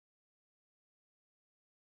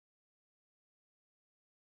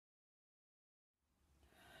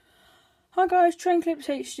Hi guys, Train Clips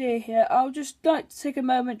HD here. I'll just like to take a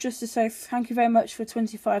moment just to say thank you very much for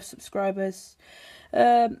 25 subscribers.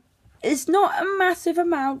 It's not a massive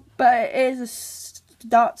amount, but it is a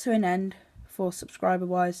start to an end for subscriber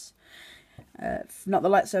wise. Not the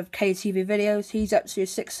likes of KTV videos, he's up to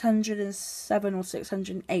 607 or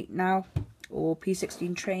 608 now. Or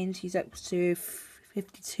P16 Trains, he's up to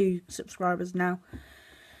 52 subscribers now.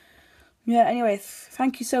 Yeah, anyway,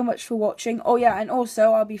 thank you so much for watching. Oh yeah, and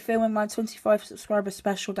also I'll be filming my 25 subscriber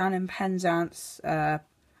special down in Penzance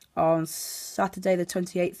on Saturday the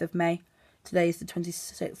 28th of May. Today is the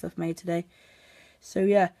 26th of May today. So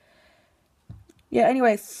yeah. Yeah,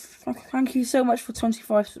 anyway, thank you so much for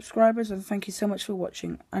 25 subscribers, and thank you so much for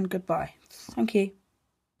watching, and goodbye. Thank you.